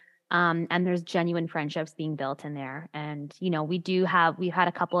accepted. And there's genuine friendships being built in there. And, we've had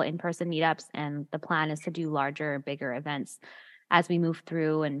a couple in-person meetups, and the plan is to do larger, bigger events as we move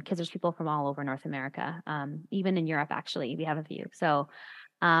through, and because there's people from all over North America, even in Europe, actually, we have a few. So,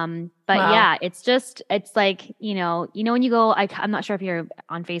 but Wow. yeah, it's like, when you go, I'm not sure if you're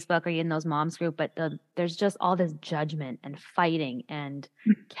on Facebook or you're in those moms group, but there's just all this judgment and fighting and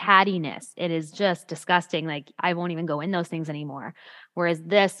cattiness. It is just disgusting. Like, I won't even go in those things anymore. Whereas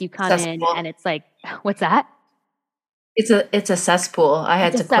this, you come in Cesspool. and it's like, what's that? It's a cesspool. I It's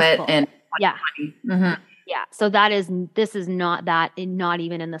had a to quit cesspool. in Yeah. 2020. Yeah. So this is not that, not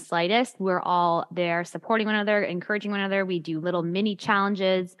even in the slightest. We're all there supporting one another, encouraging one another. We do little mini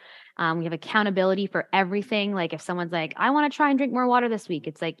challenges. We have accountability for everything. Like if someone's like, I want to try and drink more water this week,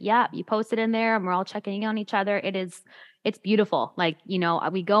 it's like, yeah, you post it in there and we're all checking in on each other. It's beautiful. Like,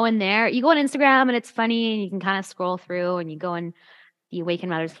 we go in there, you go on Instagram and it's funny and you can kind of scroll through, and you go in the Awaken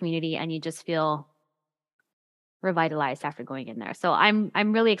Mothers community and you just feel revitalized after going in there. So I'm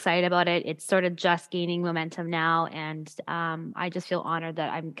really excited about it. It's sort of just gaining momentum now, and I just feel honored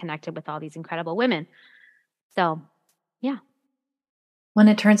that I'm connected with all these incredible women. So, yeah. When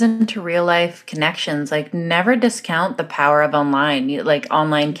it turns into real life connections, like never discount the power of online. Like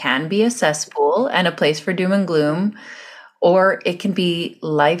online can be a cesspool and a place for doom and gloom, or it can be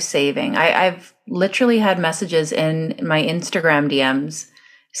life saving. I've literally had messages in my Instagram DMs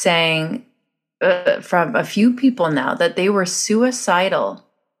saying from a few people now that they were suicidal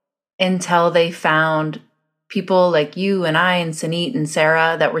until they found people like you and I and Sanit and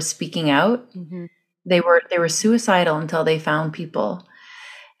Sarah that were speaking out. Mm-hmm. They were suicidal until they found people.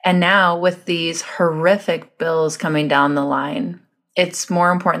 And now with these horrific bills coming down the line, it's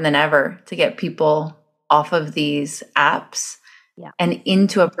more important than ever to get people off of these apps and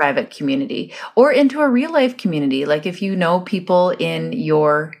into a private community or into a real life community. Like if you know people in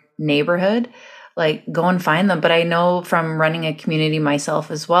your neighborhood, like go and find them. But I know from running a community myself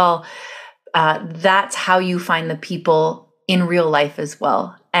as well, that's how you find the people in real life as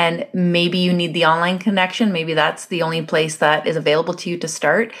well. And maybe you need the online connection. Maybe that's the only place that is available to you to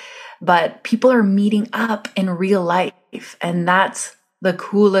start. But people are meeting up in real life. And that's the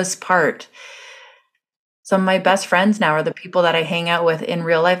coolest part. Some of my best friends now are the people that I hang out with in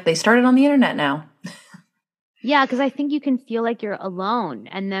real life. They started on the internet now. Yeah, because I think you can feel like you're alone.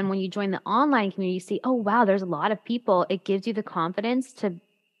 And then when you join the online community, you see, oh, wow, there's a lot of people. It gives you the confidence to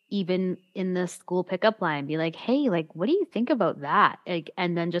even in the school pickup line be like, hey, like, what do you think about that? Like,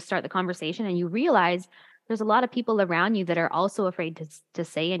 and then just start the conversation. And you realize there's a lot of people around you that are also afraid to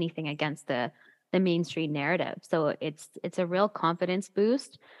say anything against the mainstream narrative. So it's a real confidence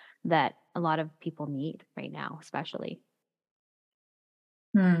boost that a lot of people need right now, especially.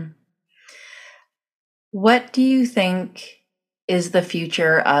 What do you think is the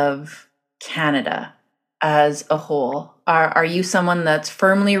future of Canada as a whole? Are you someone that's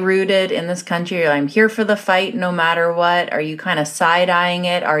firmly rooted in this country? I'm here for the fight no matter what. Are you kind of side-eyeing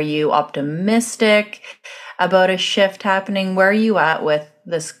it? Are you optimistic about a shift happening? Where are you at with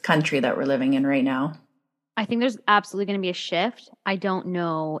this country that we're living in right now? I think there's absolutely going to be a shift. I don't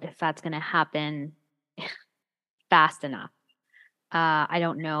know if that's going to happen fast enough. I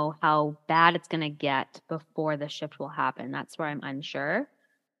don't know how bad it's going to get before the shift will happen. That's where I'm unsure.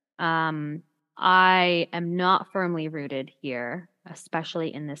 I am not firmly rooted here,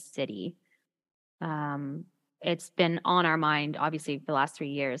 especially in this city. It's been on our mind, obviously, for the last 3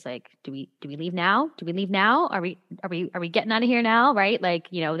 years. Like, do we leave now? Do we leave now? Are we getting out of here now? Right? Like,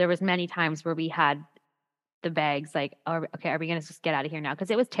 there was many times where we had the bags, like, are we gonna just get out of here now? Because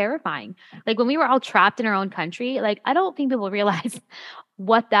it was terrifying. Like when we were all trapped in our own country, like I don't think people realize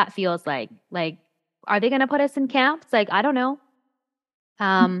what that feels like. Like, are they gonna put us in camps? Like, I don't know.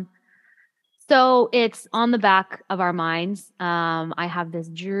 So it's on the back of our minds. I have this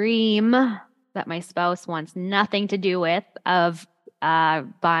dream that my spouse wants nothing to do with of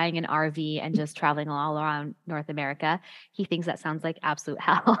buying an RV and just traveling all around North America. He thinks that sounds like absolute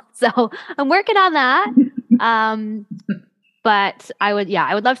hell. So I'm working on that. But I would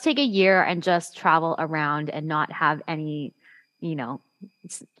love to take a year and just travel around and not have any, you know,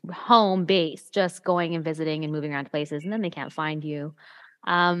 home base, just going and visiting and moving around places, and then they can't find you.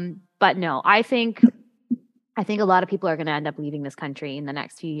 But no, I think a lot of people are going to end up leaving this country in the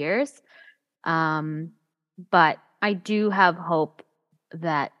next few years. But I do have hope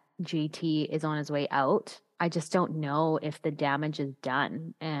that GT is on his way out. I just don't know if the damage is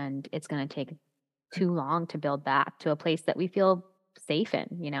done and it's going to take too long to build back to a place that we feel safe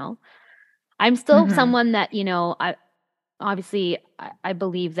in. I'm still someone that, I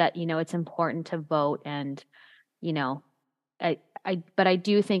believe that, it's important to vote and, but I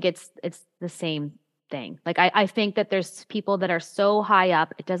do think it's the same thing. Like I think that there's people that are so high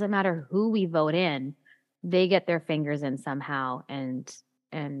up, it doesn't matter who we vote in, they get their fingers in somehow and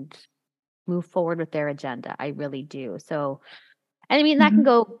move forward with their agenda. I really do. So, and I mean that can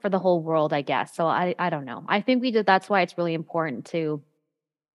go for the whole world, I guess. So I don't know. I think that's why it's really important to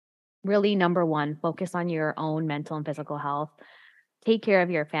really, number one, focus on your own mental and physical health, take care of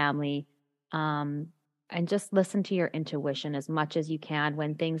your family, and just listen to your intuition as much as you can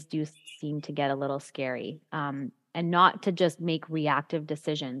when things do seem to get a little scary, and not to just make reactive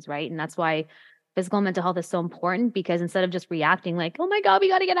decisions, right? And that's why physical and mental health is so important, because instead of just reacting like, oh my God, we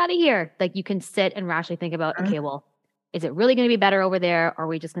got to get out of here, like you can sit and rationally think about, okay, well, is it really going to be better over there? Or are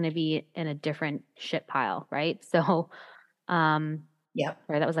we just going to be in a different shit pile, right? So, yeah.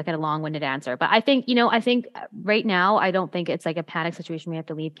 Sorry, that was like a long-winded answer. But I think right now, I don't think it's like a panic situation. We have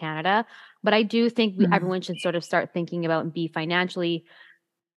to leave Canada. But I do think everyone should sort of start thinking about and be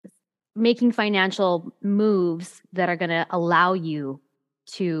making financial moves that are going to allow you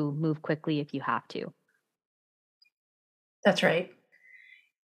to move quickly if you have to. That's right.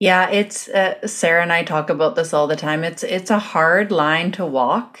 Yeah, it's Sarah and I talk about this all the time. It's a hard line to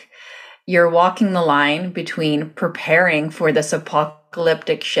walk. You're walking the line between preparing for this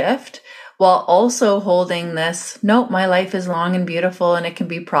apocalyptic shift while also holding this, nope, my life is long and beautiful and it can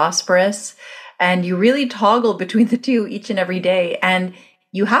be prosperous. And you really toggle between the two each and every day. And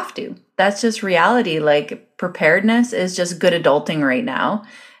you have to. That's just reality. Like preparedness is just good adulting right now.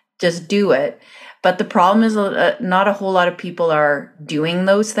 Just do it. But the problem is not a whole lot of people are doing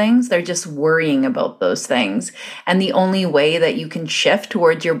those things. They're just worrying about those things. And the only way that you can shift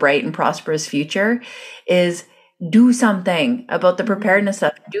towards your bright and prosperous future is do something about the preparedness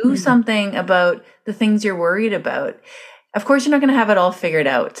stuff. Do something about the things you're worried about. Of course, you're not going to have it all figured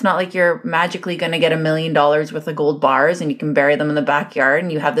out. It's not like you're magically going to get $1 million worth of gold bars and you can bury them in the backyard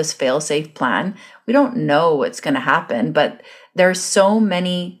and you have this fail-safe plan. We don't know what's going to happen, but there's so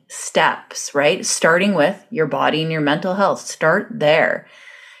many steps, right? Starting with your body and your mental health. Start there.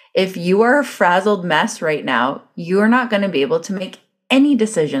 If you are a frazzled mess right now, you're not going to be able to make any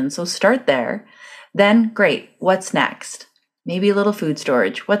decisions. So start there. Then great. What's next? Maybe a little food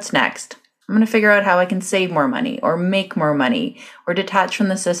storage. What's next? I'm going to figure out how I can save more money or make more money or detach from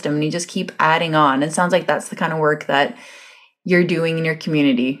the system. And you just keep adding on. It sounds like that's the kind of work that you're doing in your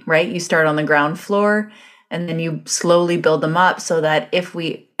community, right? You start on the ground floor and then you slowly build them up so that if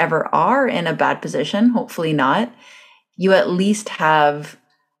we ever are in a bad position, hopefully not, you at least have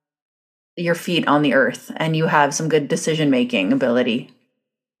your feet on the earth and you have some good decision-making ability.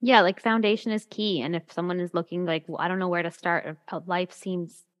 Yeah, like foundation is key. And if someone is looking like, well, I don't know where to start, if life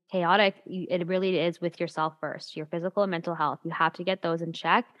seems chaotic, it really is with yourself first, your physical and mental health. You have to get those in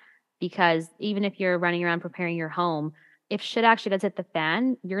check, because even if you're running around preparing your home, if shit actually does hit the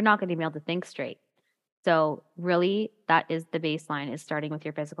fan, you're not going to be able to think straight. So really, that is the baseline, is starting with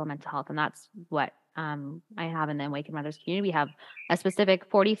your physical and mental health. And that's what I have in the Awakened Mothers community. We have a specific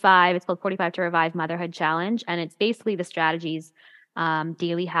 45, it's called 45 to Revive Motherhood Challenge. And it's basically the strategies,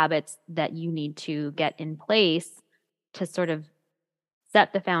 daily habits that you need to get in place to sort of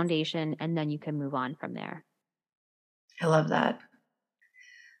set the foundation, and then you can move on from there. I love that.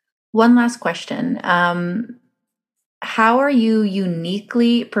 One last question. How are you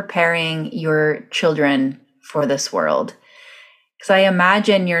uniquely preparing your children for this world? Because I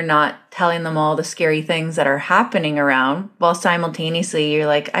imagine you're not telling them all the scary things that are happening around, while simultaneously you're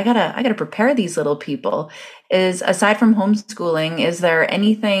like, I gotta prepare these little people. Is aside from homeschooling, is there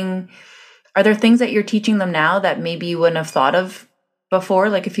anything, are there things that you're teaching them now that maybe you wouldn't have thought of before,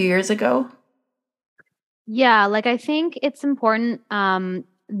 like a few years ago? Yeah, like I think it's important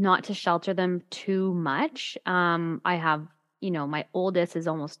not to shelter them too much. I have, my oldest is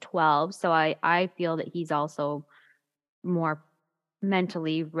almost 12, so I feel that he's also more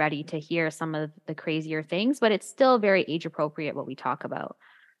mentally ready to hear some of the crazier things, but it's still very age appropriate what we talk about.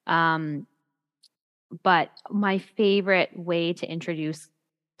 Um, but my favorite way to introduce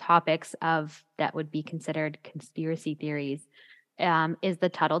topics of that would be considered conspiracy theories is the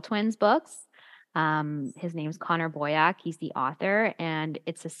Tuttle Twins books. His name's Connor Boyack. He's the author, and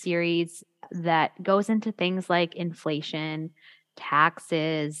it's a series that goes into things like inflation,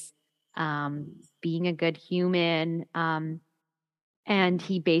 taxes, being a good human. And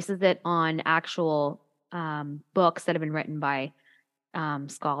he bases it on actual books that have been written by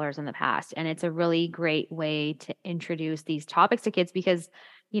scholars in the past. And it's a really great way to introduce these topics to kids because,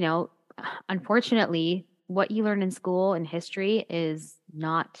 you know, unfortunately, what you learn in school and history is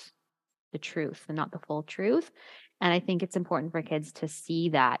not the truth and not the full truth. And I think it's important for kids to see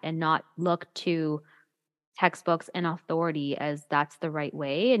that and not look to textbooks and authority as that's the right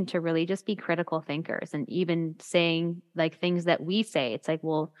way, and to really just be critical thinkers. And even saying like things that we say, it's like,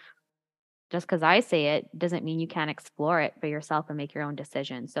 well, just because I say it doesn't mean you can't explore it for yourself and make your own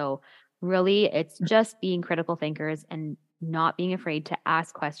decision. So, really, it's just being critical thinkers and not being afraid to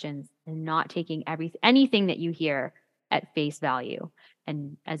ask questions and not taking anything that you hear at face value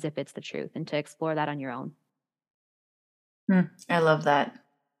and as if it's the truth, and to explore that on your own. I love that.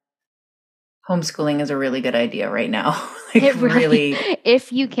 Homeschooling is a really good idea right now. Really,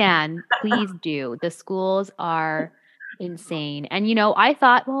 if you can, please do. The schools are insane. And I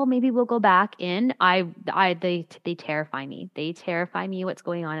thought, well, maybe we'll go back in. They terrify me. They terrify me what's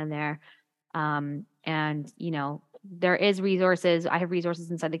going on in there. And there is resources. I have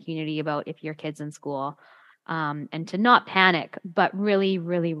resources inside the community about if your kid's in school. And to not panic, but really,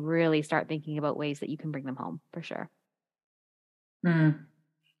 really, really start thinking about ways that you can bring them home for sure.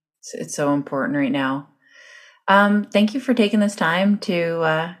 It's so important right now. Thank you for taking this time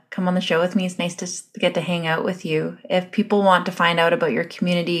to come on the show with me. It's nice to get to hang out with you. If people want to find out about your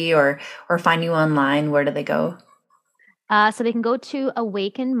community or find you online, where do they go? So they can go to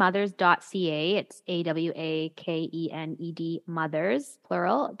awakenmothers.ca. It's AWAKENED mothers,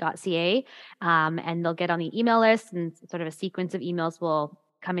 plural.ca. And they'll get on the email list, and sort of a sequence of emails will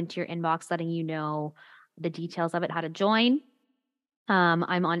come into your inbox letting you know the details of it, how to join.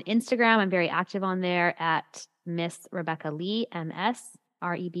 I'm on Instagram. I'm very active on there at Miss Rebecca Leigh,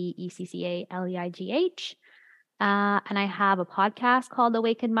 MSREBECCALEIGH. And I have a podcast called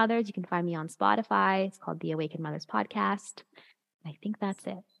Awakened Mothers. You can find me on Spotify. It's called the Awakened Mothers Podcast. I think that's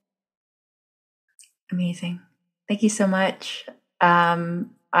it. Amazing. Thank you so much. I'm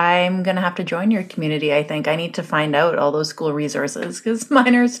going to have to join your community, I think. I need to find out all those school resources because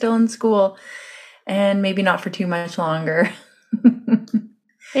mine are still in school and maybe not for too much longer.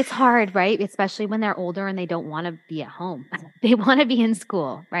 It's hard, right? Especially when they're older and they don't want to be at home. They want to be in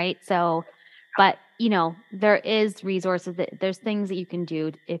school, right? So, but there is resources there's things that you can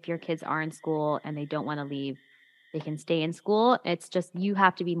do if your kids are in school and they don't want to leave. They can stay in school. It's just you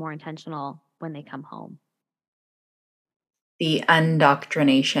have to be more intentional when they come home. The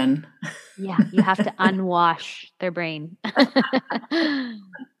indoctrination. Yeah, you have to unwash their brain.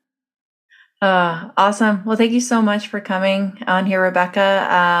 Awesome. Well, thank you so much for coming on here,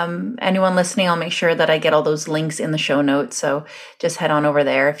 Rebecca. Anyone listening, I'll make sure that I get all those links in the show notes. So just head on over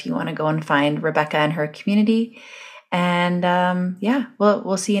there if you want to go and find Rebecca and her community. And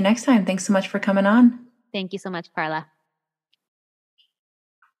we'll see you next time. Thanks so much for coming on. Thank you so much, Carla.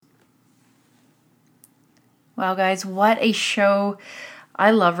 Wow, guys, what a show. I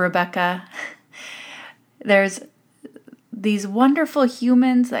love Rebecca. There's these wonderful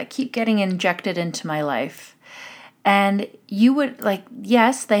humans that keep getting injected into my life. And you would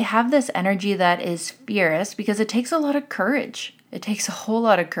yes, they have this energy that is fierce because it takes a lot of courage. It takes a whole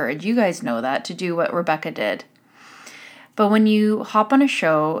lot of courage. You guys know that, to do what Rebecca did. But when you hop on a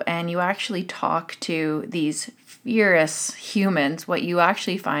show and you actually talk to these fierce humans, what you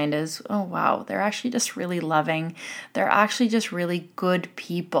actually find is, oh wow, they're actually just really loving. They're actually just really good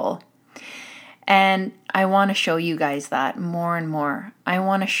people. And I want to show you guys that more and more. I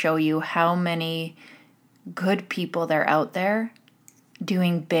want to show you how many good people there are out there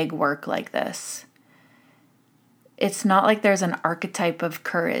doing big work like this. It's not like there's an archetype of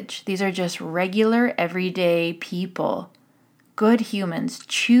courage. These are just regular, everyday people good humans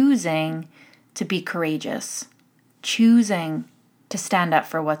choosing to be courageous, choosing to stand up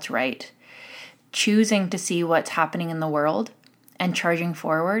for what's right, choosing to see what's happening in the world and charging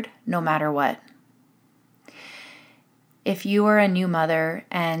forward no matter what. If you are a new mother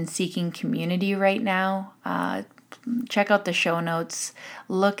and seeking community right now, check out the show notes.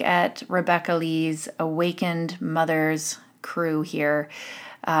 Look at Rebecca Leigh's Awakened Mothers crew here.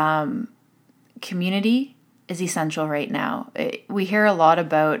 Community is essential right now. We hear a lot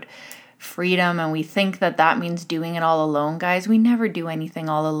about freedom and we think that means doing it all alone, guys. We never do anything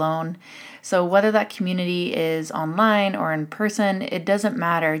all alone. So whether that community is online or in person, it doesn't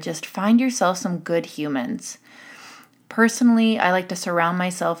matter. Just find yourself some good humans. Personally, I like to surround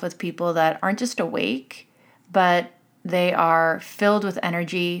myself with people that aren't just awake, but they are filled with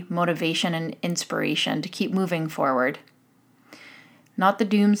energy, motivation, and inspiration to keep moving forward. Not the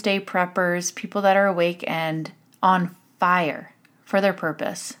doomsday preppers, people that are awake and on fire for their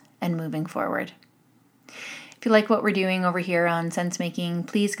purpose and moving forward. If you like what we're doing over here on Sense Making,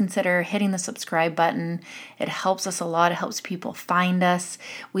 please consider hitting the subscribe button. It helps us a lot. It helps people find us.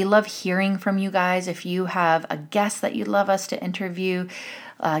 We love hearing from you guys. If you have a guest that you'd love us to interview,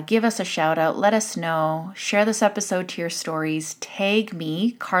 give us a shout out. Let us know. Share this episode to your stories. Tag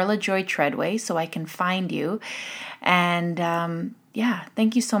me, Carla Joy Treadway, so I can find you. And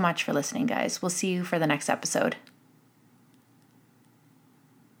thank you so much for listening, guys. We'll see you for the next episode.